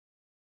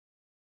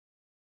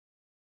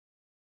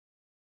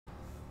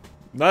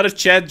Not a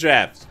chat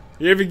draft.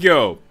 Here we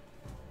go.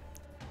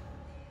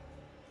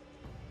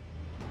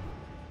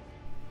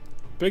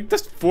 Pick the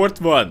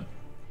fourth one.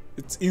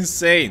 It's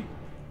insane.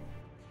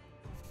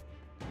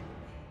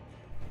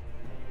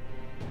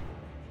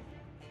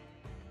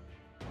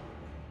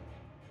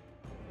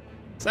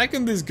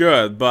 Second is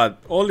good,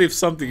 but only if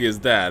something is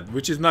dead,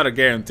 which is not a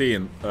guarantee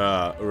in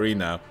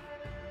Arena.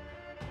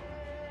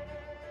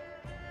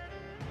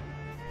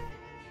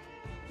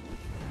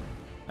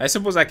 I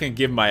suppose I can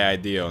give my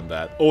idea on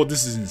that. Oh,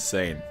 this is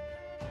insane.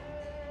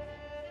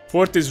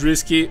 Fourth is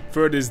risky,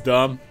 third is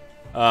dumb.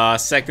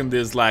 Second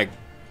is like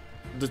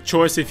the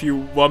choice if you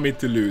want me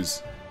to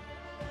lose.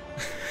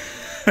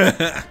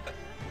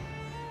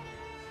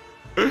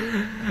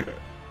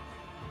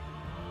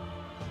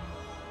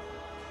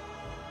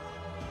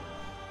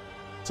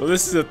 So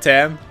this is a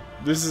 10.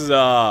 This is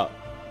a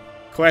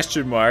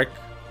question mark.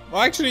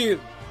 Well, actually,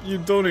 you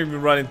don't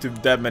even run into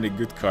that many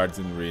good cards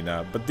in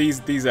Arena. But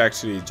these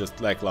actually just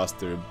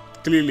lackluster.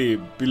 Clearly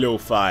below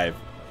 5.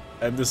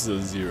 And this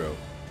is a 0.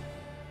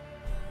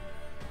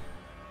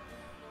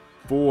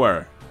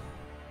 4.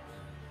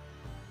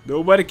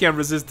 Nobody can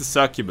resist the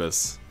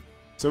succubus.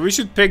 So we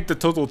should pick the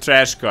total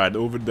trash card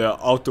over the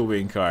auto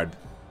win card.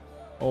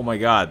 Oh my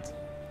god.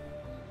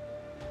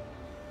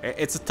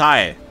 It's a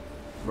tie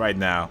right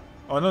now.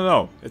 Oh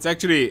no, it's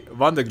actually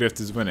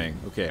Vandegrift is winning.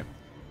 Okay.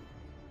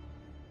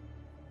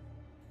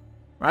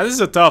 Now this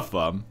is a tough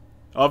one.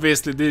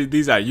 Obviously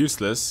these are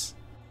useless.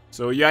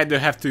 So you either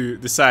have to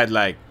decide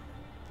like,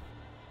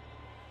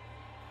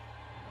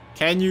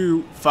 can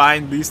you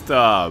find at least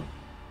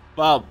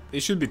well, it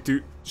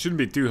shouldn't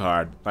be too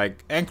hard.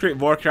 Like Ancrate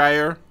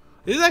Warcrier.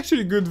 This is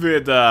actually good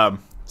with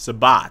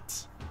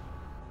Sabat.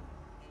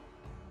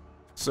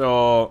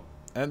 So,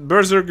 and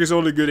Berserk is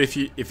only good if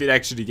it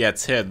actually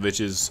gets hit, which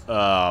is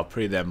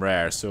pretty damn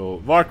rare. So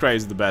Warcry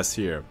is the best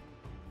here.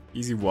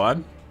 Easy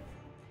one.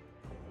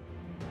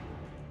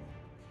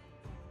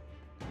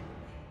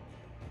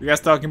 You guys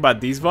talking about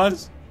these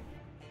ones?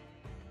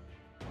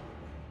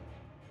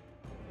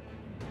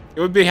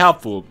 It would be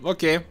helpful.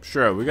 Okay,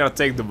 sure, we're gonna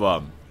take the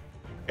one.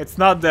 It's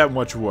not that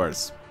much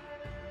worse.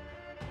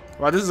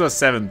 Well, this is a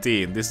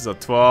 17. This is a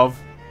 12.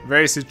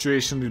 Very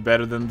situationally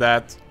better than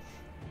that.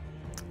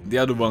 The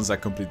other ones are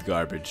complete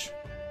garbage.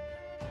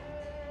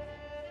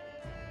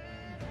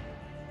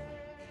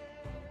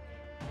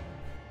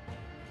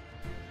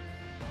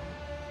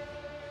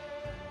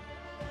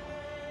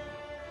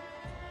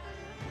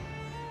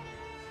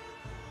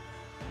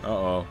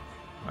 Uh-oh.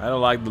 I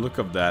don't like the look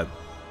of that.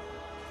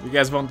 You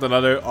guys want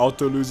another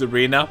auto-lose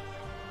arena?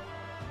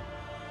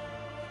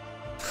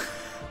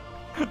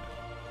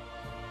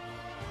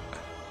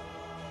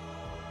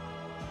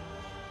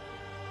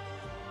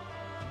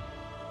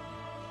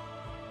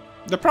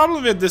 The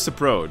problem with this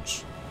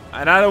approach,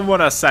 and I don't want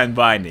to assign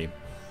Viney,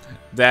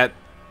 that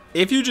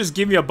if you just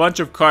give me a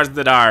bunch of cards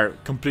that are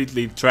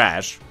completely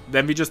trash,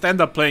 then we just end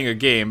up playing a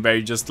game where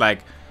you just like,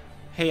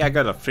 hey, I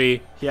got a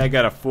 3, here I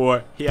got a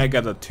 4, here I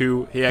got a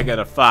 2, here I got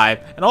a 5,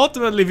 and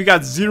ultimately we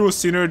got 0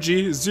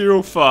 synergy,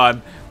 0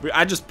 fun.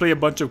 I just play a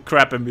bunch of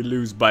crap and we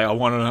lose by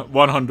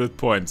 100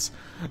 points.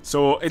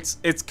 So it's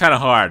kind of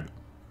hard.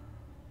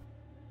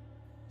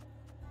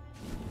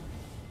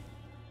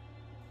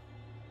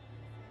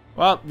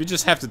 Well, we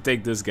just have to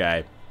take this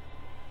guy.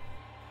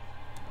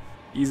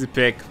 Easy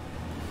pick.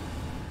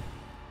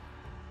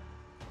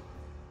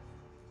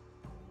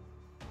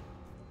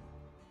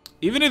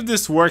 Even if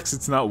this works,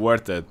 it's not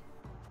worth it.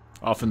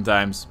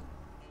 Oftentimes.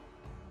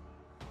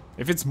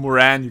 If it's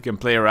Moran, you can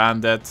play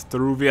around that.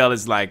 Teruviel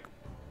is like,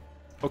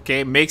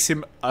 okay, makes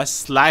him a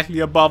slightly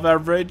above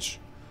average.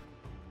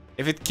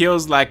 If it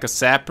kills like a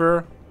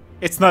Sapper,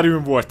 it's not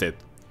even worth it.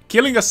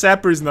 Killing a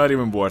Sapper is not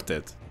even worth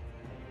it.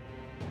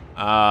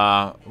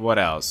 What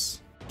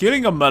else?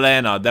 Killing a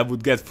Malena that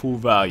would get full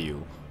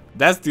value.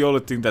 That's the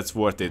only thing that's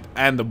worth it.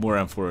 And the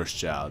Moran Forest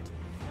Child.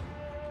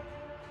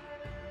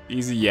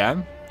 Easy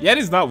Yan. Yan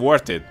is not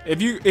worth it.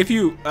 If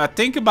you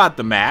think about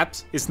the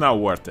maps, it's not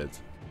worth it.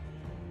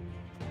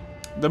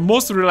 The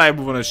most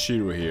reliable one is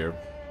Shiru here.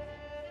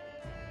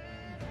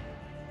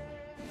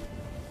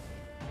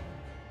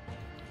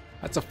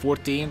 That's a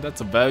 14.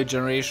 That's a value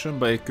generation,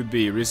 but it could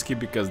be risky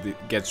because it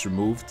gets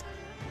removed.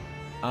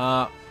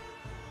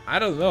 I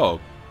don't know.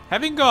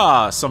 Having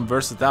some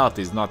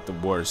versatility is not the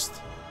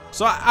worst.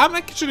 So I'm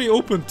actually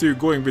open to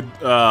going with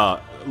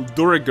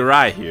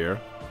Dorigarai here.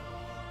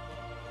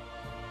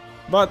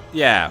 But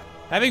yeah,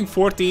 having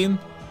 14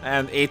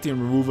 and 18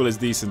 removal is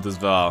decent as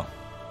well.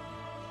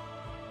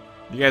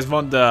 You guys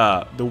want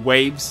the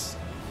waves?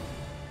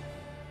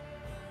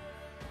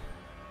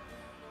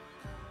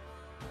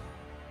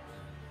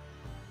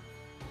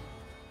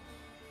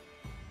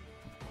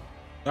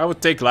 I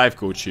would take Life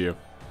Coach here.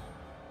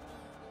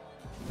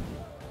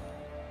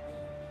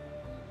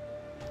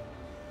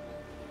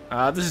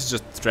 This is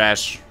just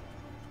trash.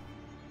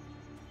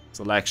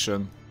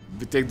 Selection.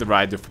 We take the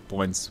Rider for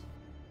points.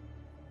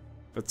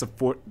 That's a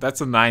 4.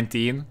 That's a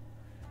 19.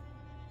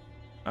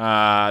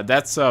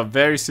 That's a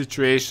very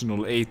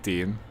situational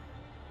 18.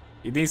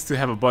 It needs to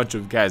have a bunch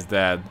of guys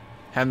dead.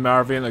 Hand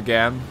Marvin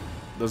again.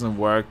 Doesn't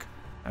work.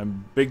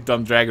 And Big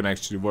Dumb Dragon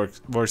actually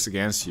works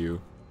against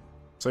you.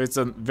 So it's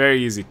a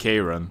very easy K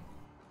run.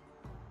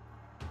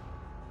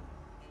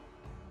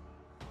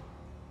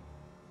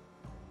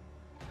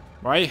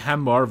 Why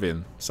Ham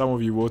Marvin? Some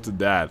of you voted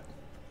that.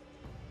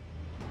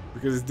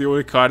 Because it's the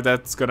only card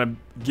that's gonna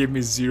give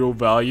me 0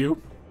 value.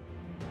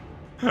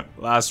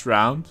 Last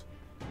round.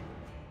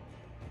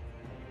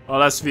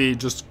 Unless we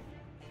just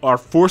are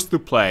forced to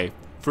play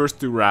first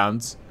 2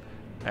 rounds.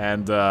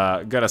 And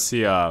gotta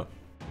see well,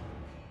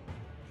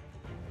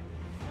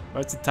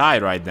 it's a tie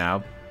right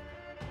now.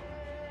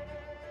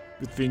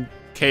 Between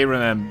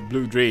Karen and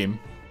Blue Dream.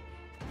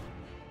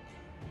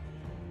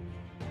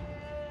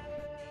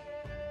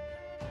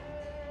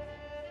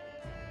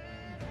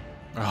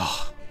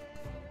 Oh.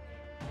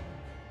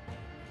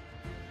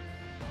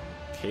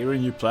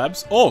 Karen, you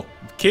plebs? Oh!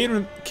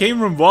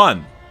 Karen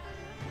won!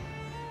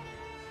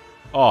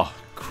 Oh,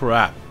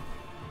 crap.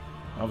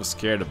 I was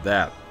scared of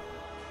that.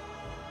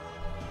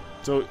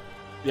 So,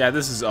 yeah,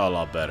 this is a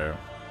lot better.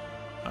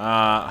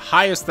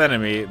 Highest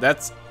enemy,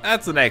 that's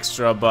an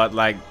extra, but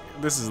like,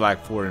 this is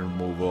like 4 in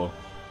removal.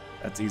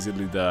 That's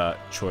easily the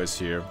choice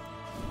here.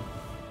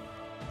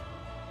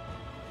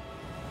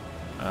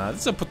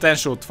 This is a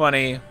potential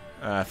 20,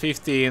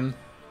 15.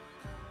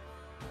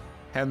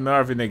 Hand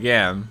Marvin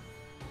again.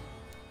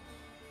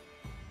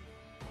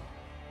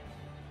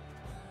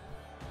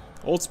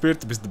 Old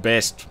Spirit is the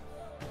best.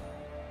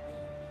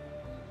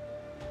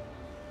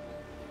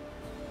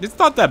 It's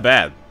not that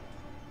bad.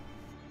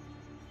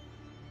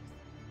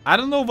 I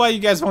don't know why you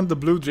guys want the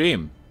Blue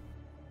Dream.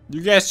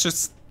 You guys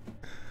just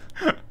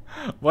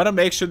want to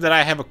make sure that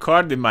I have a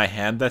card in my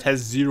hand that has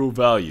 0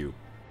 value.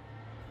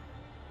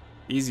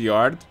 Easy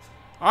art.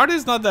 Art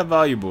is not that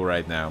valuable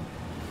right now.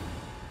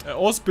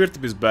 Old Spirit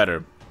is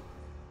better.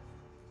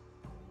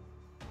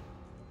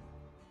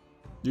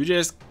 You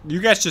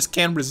guys just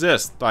can't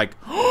resist. Like,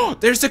 oh,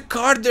 there's a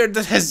card there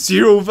that has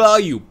 0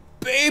 value.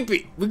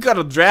 Baby, we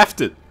gotta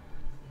draft it.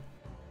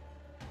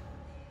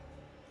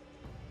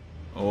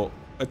 Oh,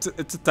 it's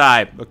a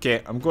tie.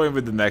 Okay, I'm going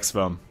with the next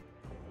one.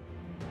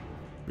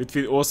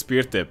 Between all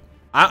Spear Tip.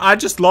 I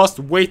just lost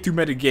way too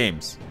many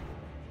games.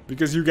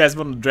 Because you guys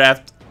want to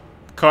draft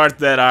cards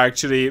that are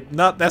actually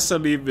not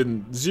necessarily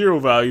even 0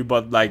 value,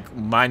 but like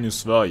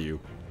minus value.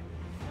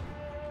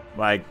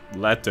 Like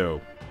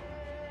Leto.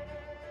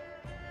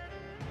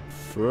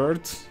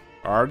 Third?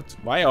 Art?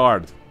 Why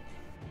art?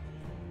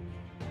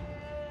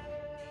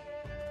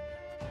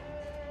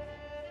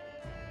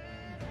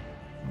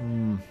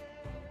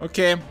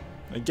 Okay,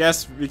 I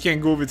guess we can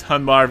go with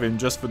Han Marvin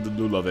just for the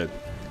lure of it.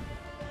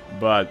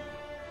 But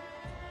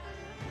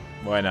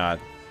why not?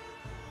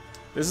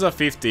 This is a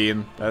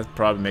 15. That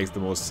probably makes the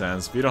most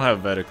sense. We don't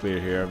have Better Clear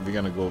here. We're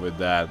gonna go with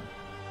that.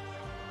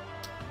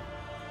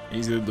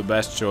 Easily the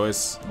best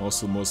choice.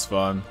 Also most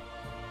fun.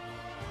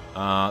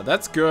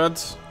 That's good.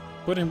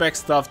 Putting back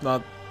stuff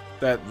not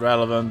that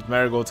relevant.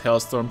 Marigold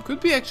Hellstorm could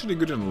be actually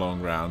good in the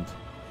long round.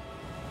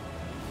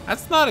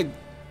 That's not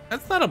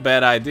a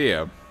bad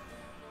idea.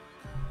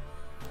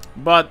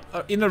 But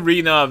in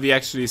Arena we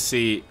actually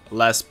see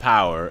less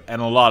power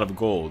and a lot of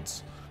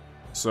golds.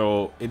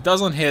 So it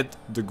doesn't hit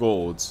the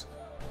golds.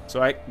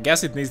 So I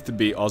guess it needs to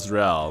be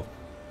Ozrel.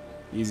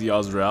 Easy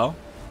Ozrel.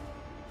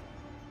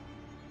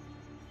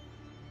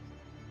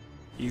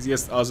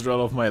 Easiest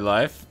Ozrel of my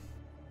life.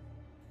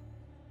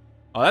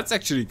 Oh, that's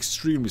actually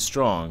extremely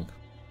strong.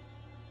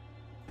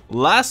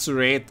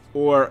 Lacerate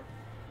or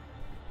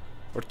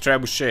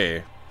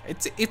Trebuchet.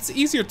 It's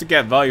easier to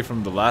get value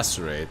from the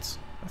Lacerate,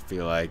 I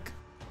feel like.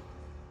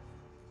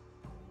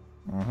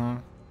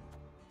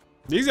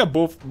 These are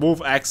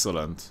both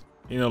excellent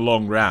in a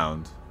long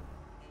round.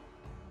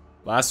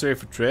 Lacerate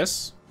for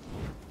Triss.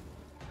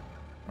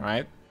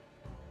 Right.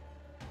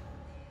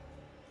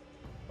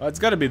 Well, it's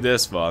gotta be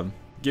this one.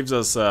 Gives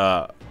us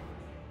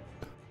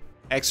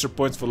extra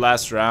points for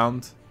last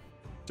round.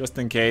 Just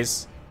in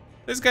case.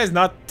 This guy's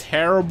not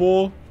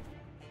terrible.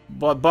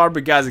 But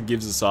Barbegazi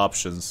gives us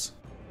options.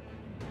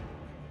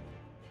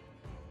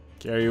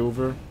 Carry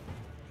over.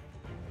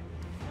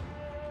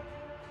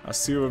 A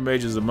Silver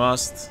Mage is a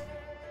must.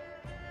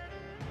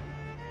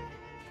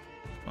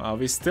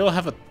 We still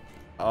have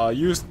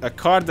used a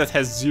card that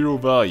has 0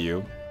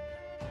 value.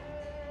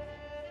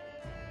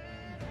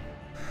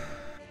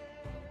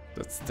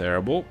 That's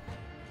terrible.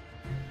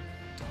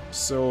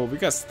 So we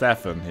got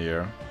Stefan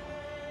here.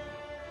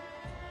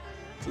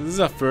 So this is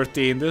a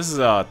 13, this is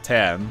a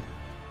 10.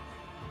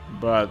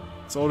 But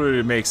it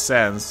already makes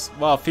sense.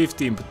 Well,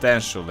 15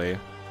 potentially.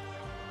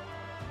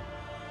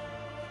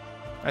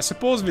 I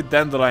suppose with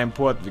Dandelion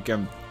Pot we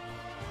can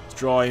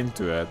draw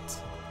into it.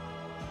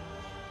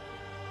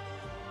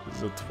 This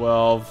is a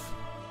 12.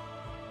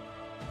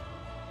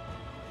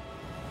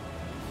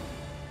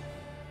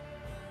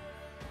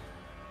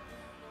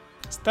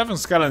 Stefan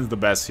Skellen's the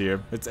best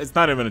here. It's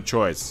not even a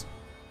choice.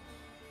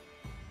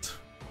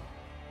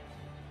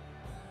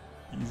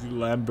 Easy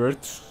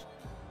Lambert.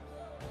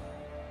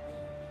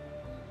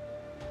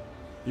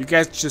 You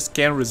guys just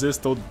can't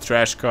resist all the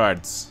trash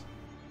cards.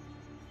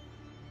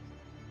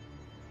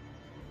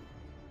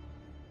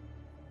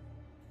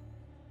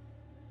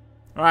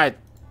 Alright.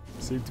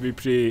 Seem to be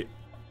pretty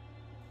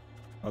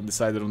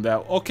undecided on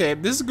that. Okay,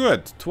 this is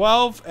good.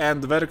 12 and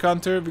the Vedic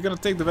Hunter. We're gonna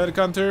take the Vedic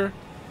Hunter.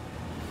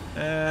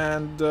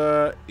 And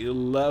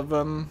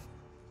 11.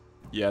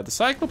 Yeah, the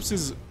Cyclops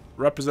is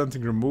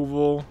representing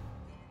removal.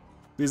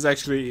 This is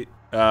actually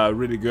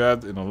really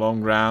good in a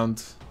long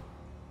round.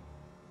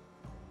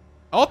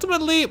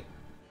 Ultimately,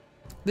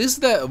 this is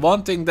the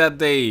one thing that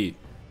they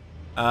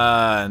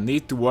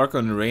need to work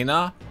on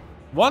Arena.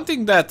 One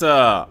thing that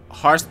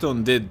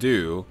Hearthstone did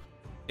do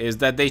is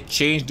that they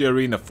changed the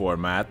Arena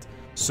format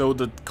so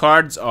the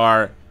cards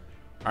are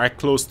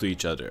close to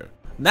each other.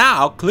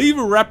 Now,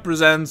 Cleaver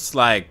represents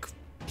like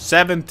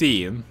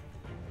 17.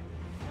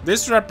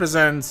 This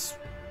represents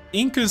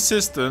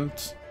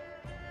inconsistent,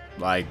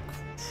 like,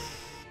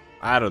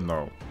 I don't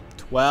know,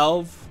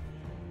 12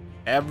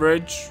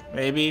 average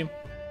maybe.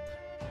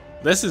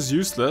 This is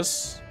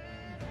useless,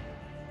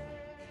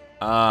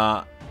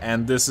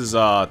 and this is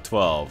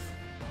 12.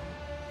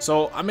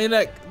 So I mean,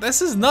 like,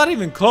 this is not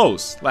even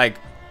close. Like,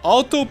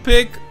 auto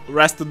pick,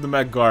 rest of the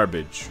mech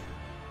garbage.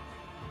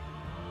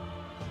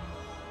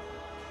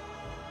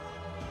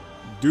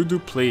 Doo-doo,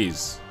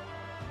 please.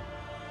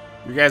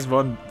 You guys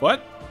want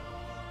what?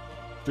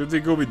 Did they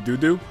go with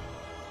doo-doo?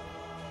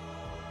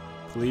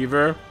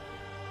 Cleaver.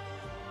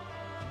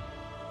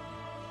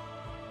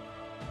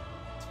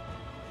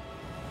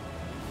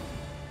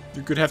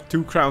 You could have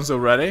 2 crowns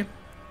already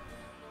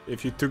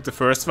if you took the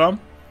first one.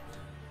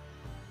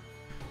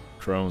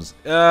 Crowns.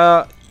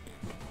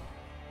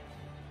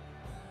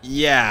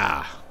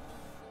 Yeah.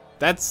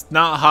 That's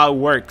not how it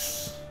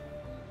works.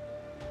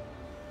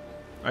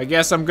 I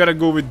guess I'm gonna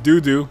go with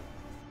Doo-doo.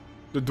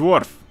 The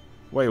dwarf.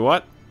 Wait,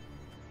 what?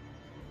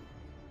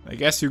 I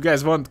guess you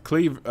guys want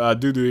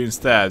Doo-doo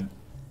instead.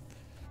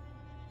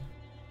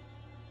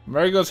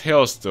 Marigold's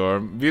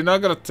Hailstorm. We're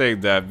not gonna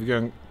take that. We're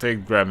gonna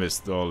take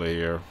Grimmist only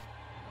here.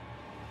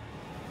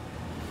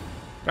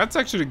 That's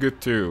actually good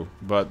too,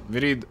 but we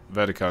need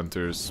Vedic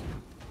Hunters.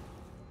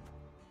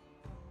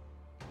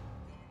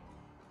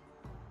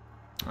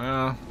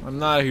 I'm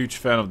not a huge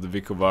fan of the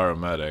Vicovaro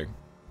medic.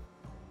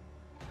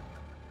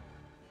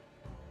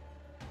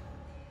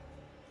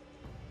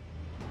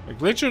 Like,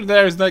 literally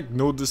there is like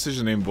no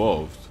decision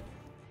involved.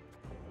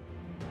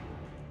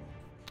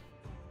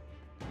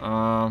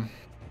 I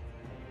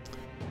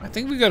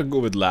think we gotta go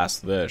with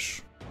Last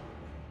Wish.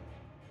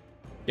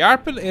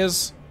 Yarpen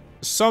is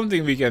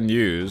something we can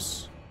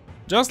use,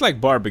 just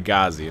like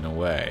Barbegazi in a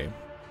way.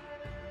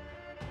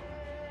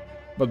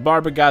 But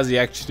Barbegazi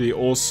actually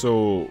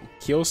also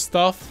kills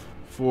stuff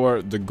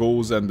for the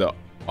Ghouls and the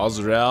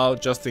Azrael,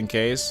 just in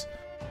case.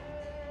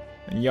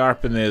 And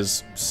Yarpen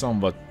is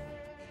somewhat...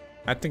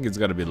 I think it's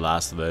gonna be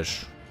Last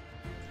Wish.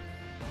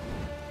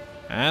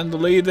 And the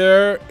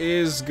leader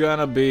is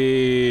gonna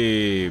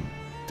be...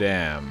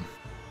 Damn.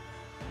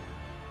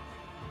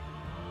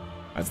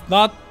 It's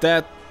not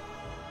that...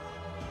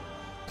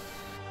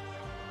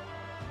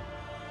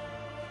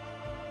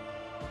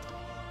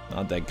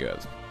 Not that good.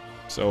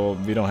 So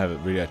we don't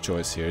have really a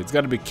choice here. It's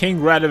gotta be King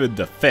Radovid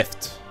the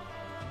 5th.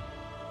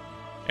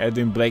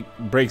 Edwin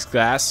breaks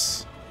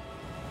glass.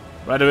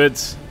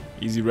 Radovid,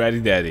 easy ready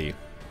daddy.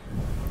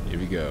 Here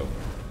we go.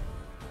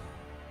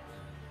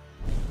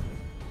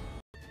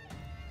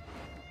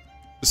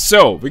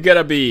 So we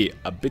gotta be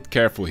a bit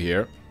careful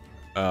here.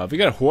 We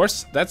got a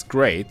horse, that's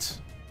great.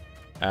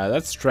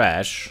 That's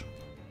trash.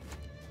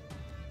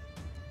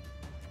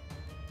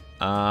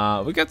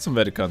 We got some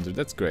Vedic Hunter,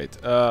 that's great.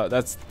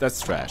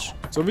 That's trash.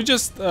 So we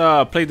just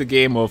played the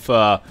game of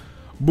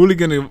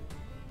bullying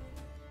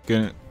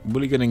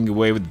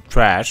away with the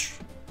trash.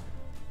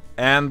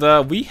 And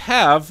we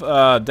have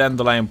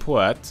Dandelion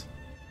Poet.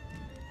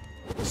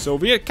 So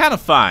we are kind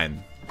of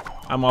fine.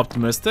 I'm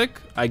optimistic.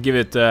 I give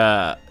it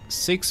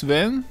 6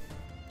 win.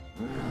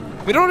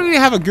 We don't really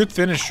have a good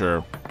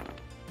finisher.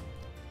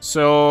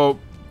 So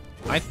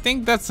I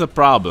think that's the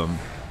problem.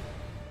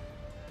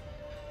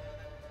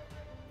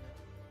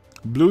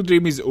 Blue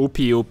Dream is OP.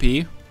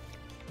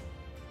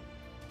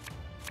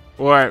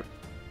 Or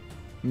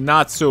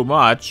not so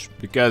much,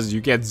 because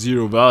you get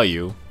 0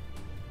 value.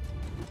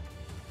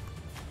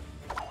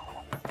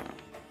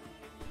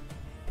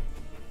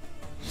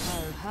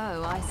 Ho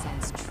ho, I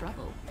sense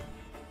trouble.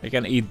 I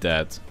can eat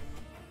that.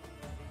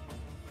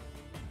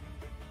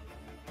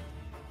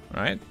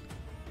 Right?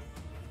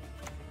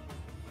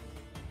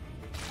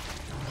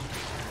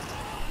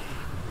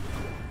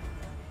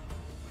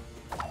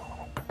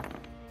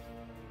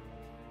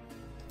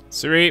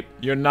 Siri,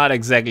 you're not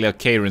exactly a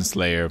Karen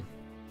Slayer.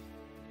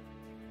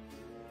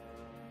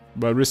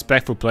 But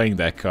respect for playing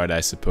that card,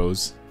 I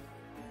suppose.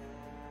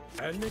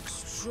 An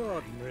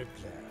extraordinary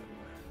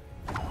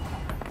plan.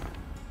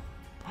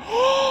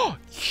 Oh,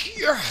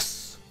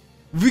 yes!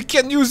 We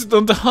can use it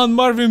on the Han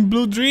Marvin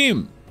Blue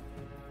Dream.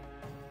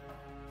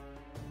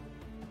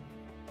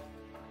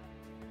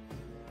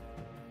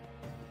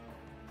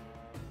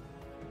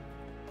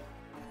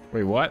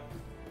 Wait, what?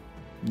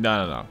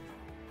 No.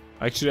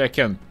 Actually, I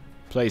can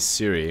play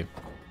Siri.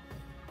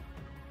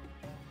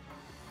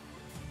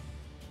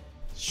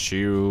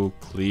 Shiru,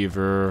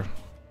 Cleaver.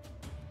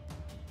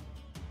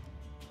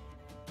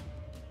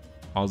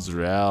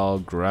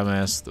 Azrael,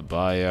 Gramis,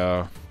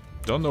 Dabaya.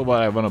 Don't know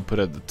what I want to put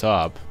at the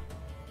top.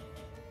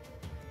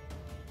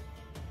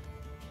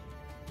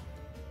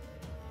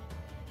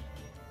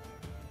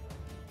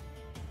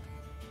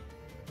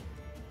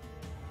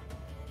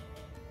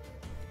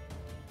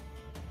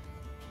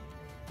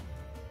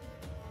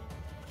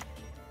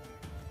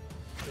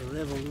 The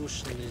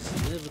revolution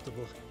is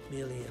inevitable,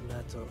 merely a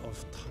matter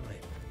of time.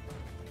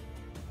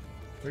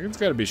 I think it's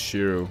gotta be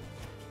Shiru.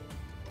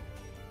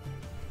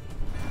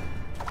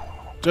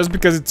 Just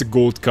because it's a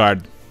gold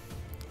card.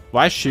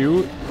 Why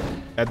Shiru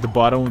at the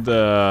bottom of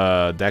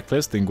the deck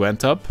list in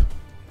Gwent up?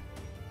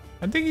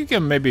 I think you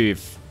can maybe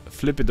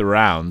flip it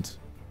around.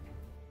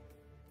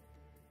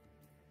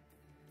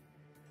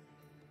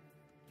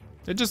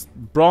 It just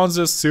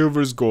bronzes,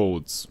 silvers,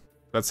 golds.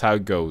 That's how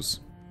it goes.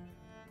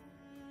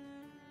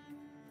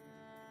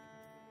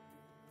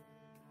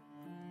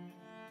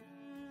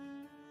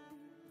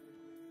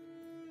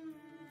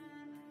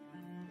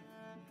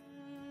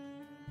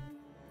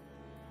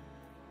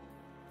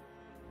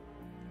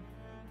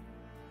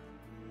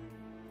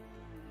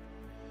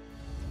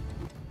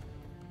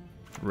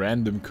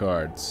 Random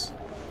cards.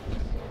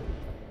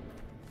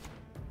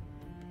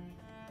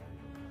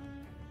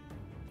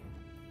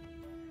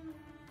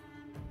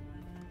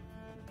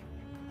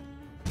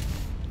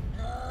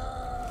 I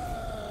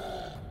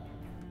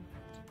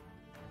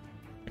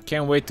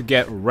can't wait to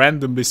get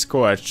randomly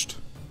scorched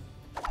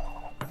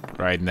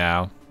right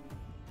now.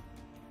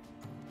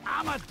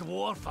 I'm a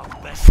dwarf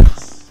of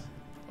business.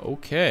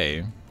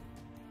 Okay.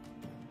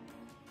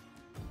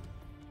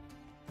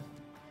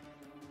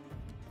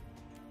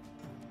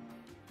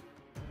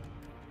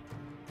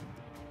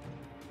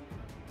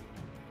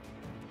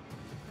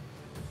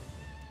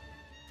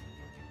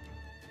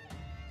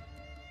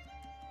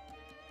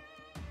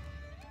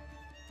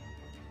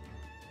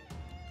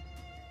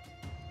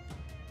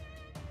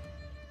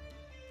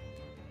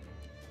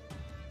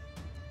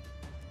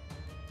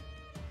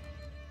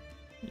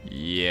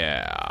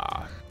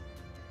 Yeah.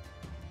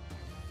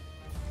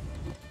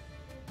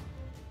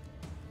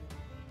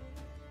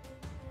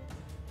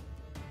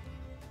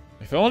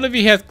 If only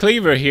we had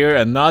Cleaver here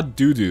and not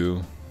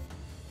Doodoo.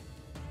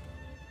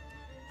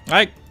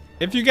 Like,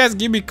 if you guys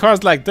give me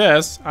cards like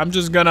this, I'm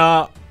just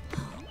gonna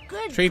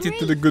treat it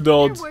to the good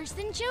old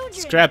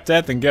scrap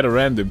that and get a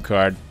random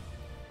card.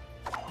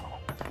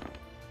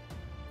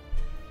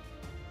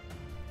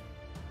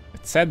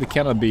 It's sad it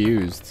cannot be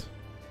used.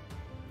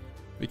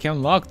 We can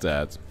unlock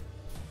that.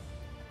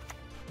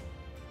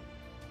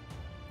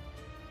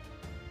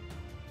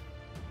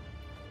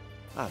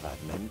 I've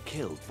had men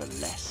killed for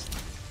less.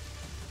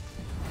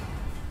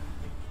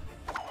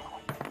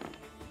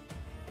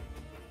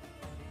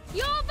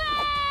 You're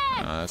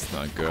back! Nah, that's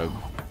not good.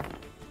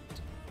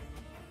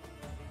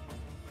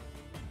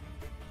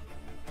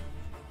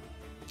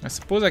 I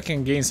suppose I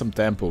can gain some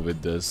tempo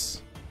with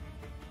this.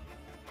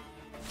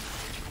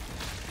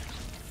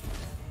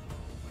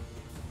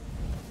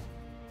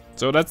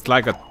 So that's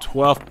like a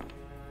 12.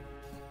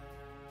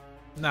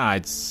 Nah,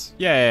 it's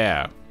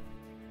yeah.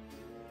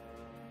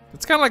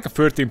 It's kind of like a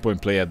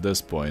 13-point play at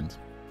this point.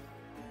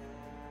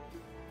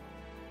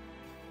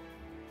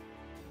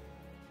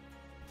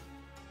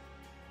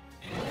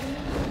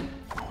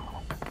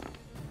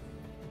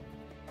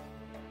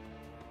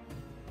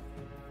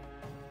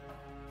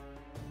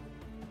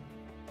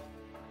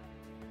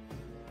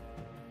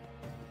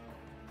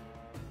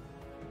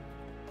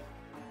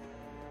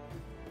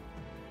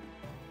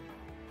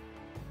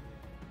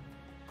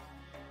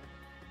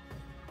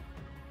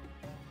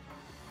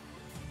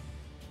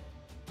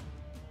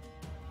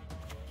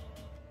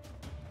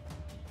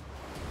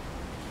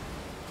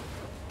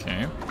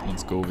 Okay,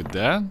 let's go with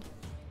that.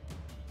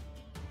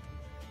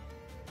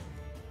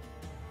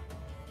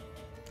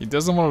 He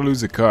doesn't want to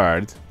lose a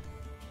card.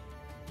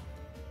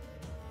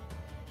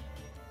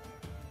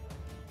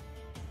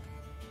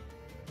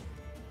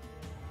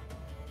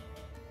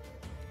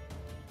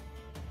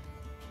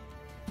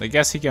 I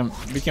guess we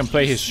can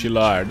play his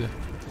Shillard.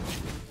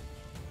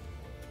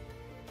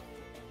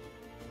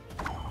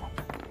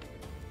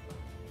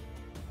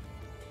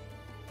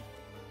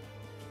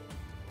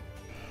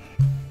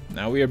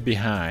 Now we are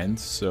behind,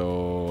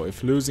 so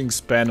if losing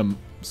spawn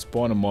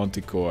a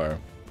Manticore,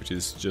 which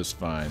is just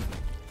fine.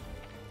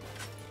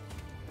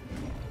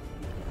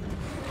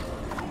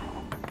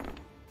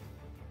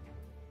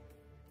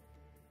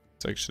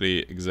 It's actually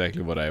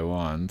exactly what I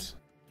want.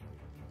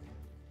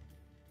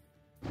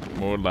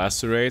 More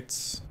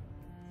lacerates.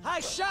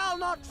 I shall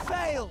not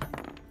fail.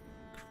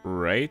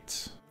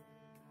 Great.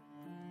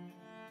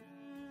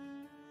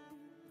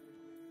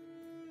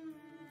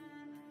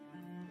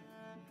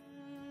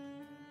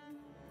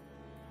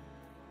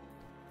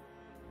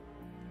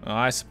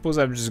 I suppose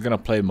I'm just gonna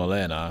play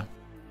Malena,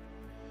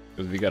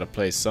 because we gotta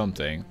play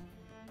something.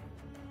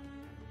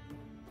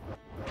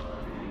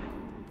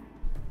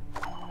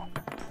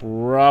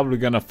 Probably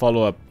gonna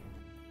follow up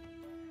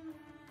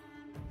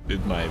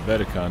with my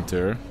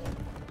Vercounter.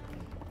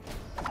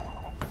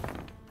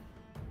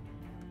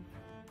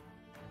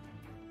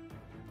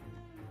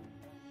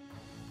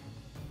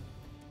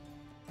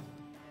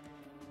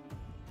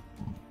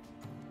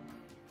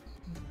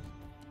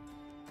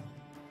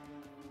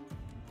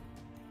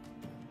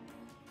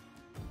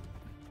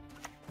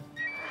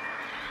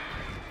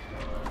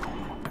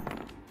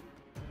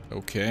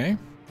 Okay.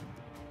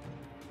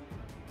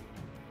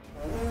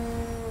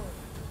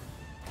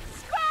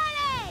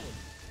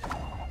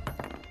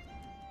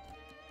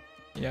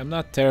 Yeah, I'm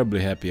not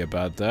terribly happy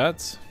about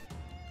that.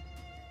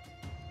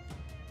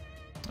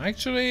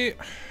 Actually,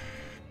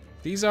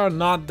 these are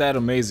not that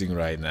amazing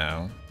right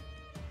now.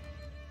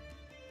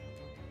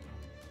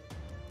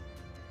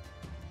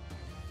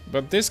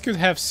 But this could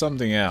have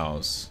something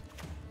else.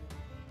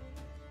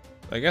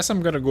 I guess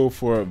I'm gonna go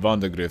for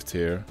Vandergrift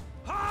here.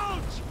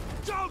 Halt!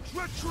 Don't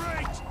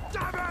retreat!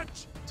 Damn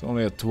it! It's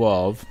only a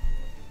 12.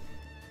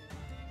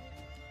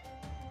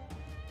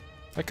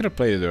 I could have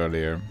played it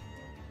earlier.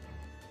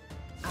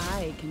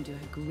 I can do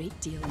a great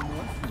deal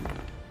more for you.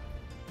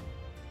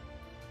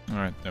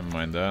 Alright, never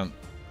mind that.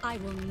 I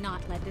will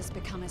not let this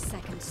become a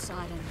second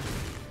Sodom.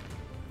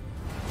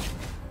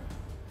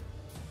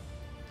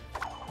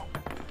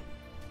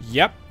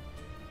 Yep.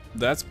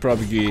 That's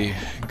probably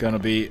gonna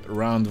be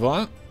round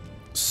 1.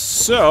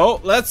 So,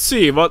 let's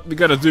see what we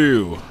gotta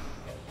do.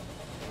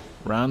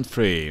 Round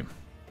 3.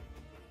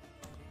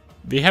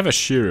 We have a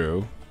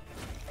Shiro.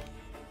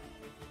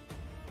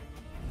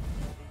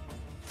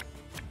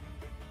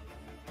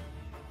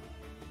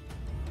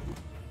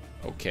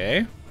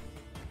 Okay.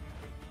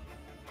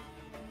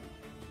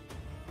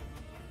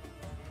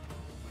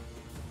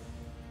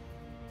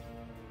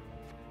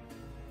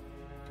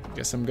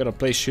 Guess I'm gonna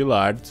play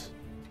Shillard.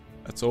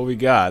 That's all we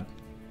got.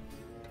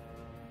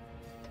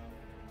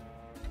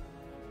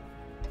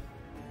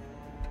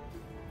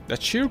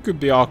 That Shiro could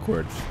be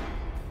awkward.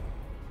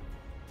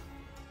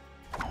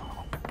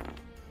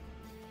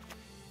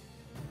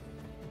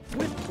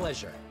 With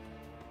pleasure.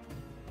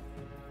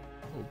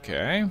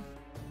 Okay.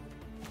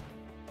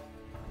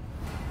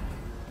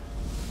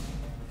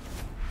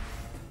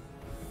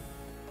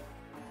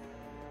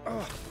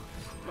 Oh,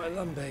 my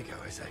lumbago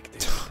is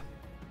active.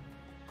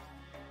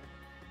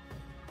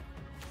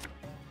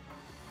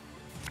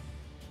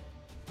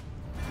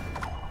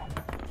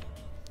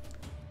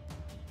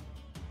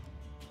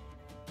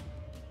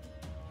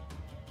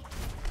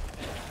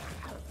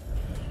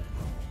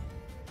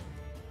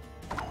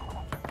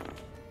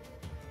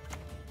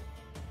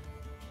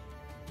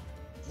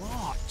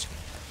 What?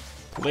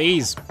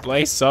 Please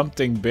play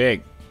something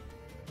big.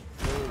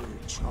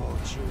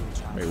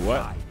 Wait,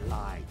 what?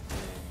 Like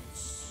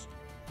this.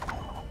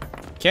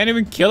 Can't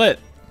even kill it.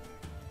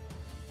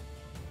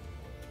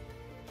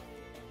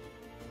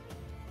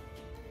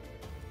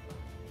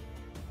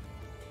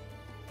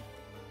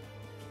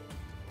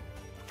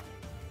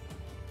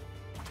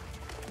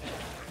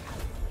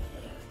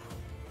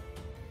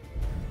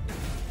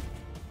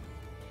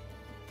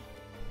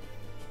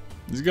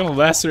 He's gonna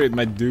lacerate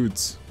my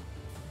dudes.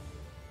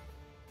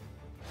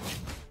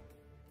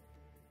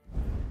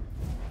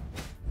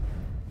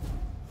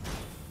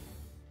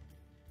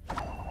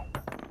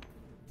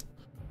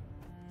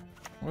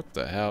 What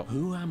the hell?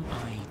 Who am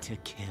I to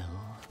kill?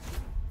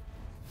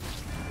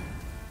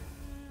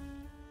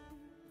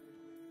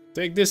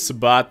 Take this,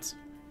 Sabat.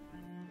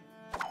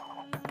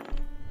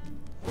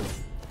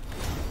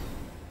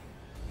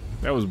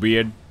 That was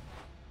weird.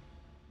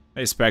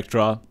 Hey,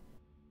 Spectra.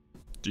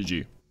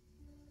 GG.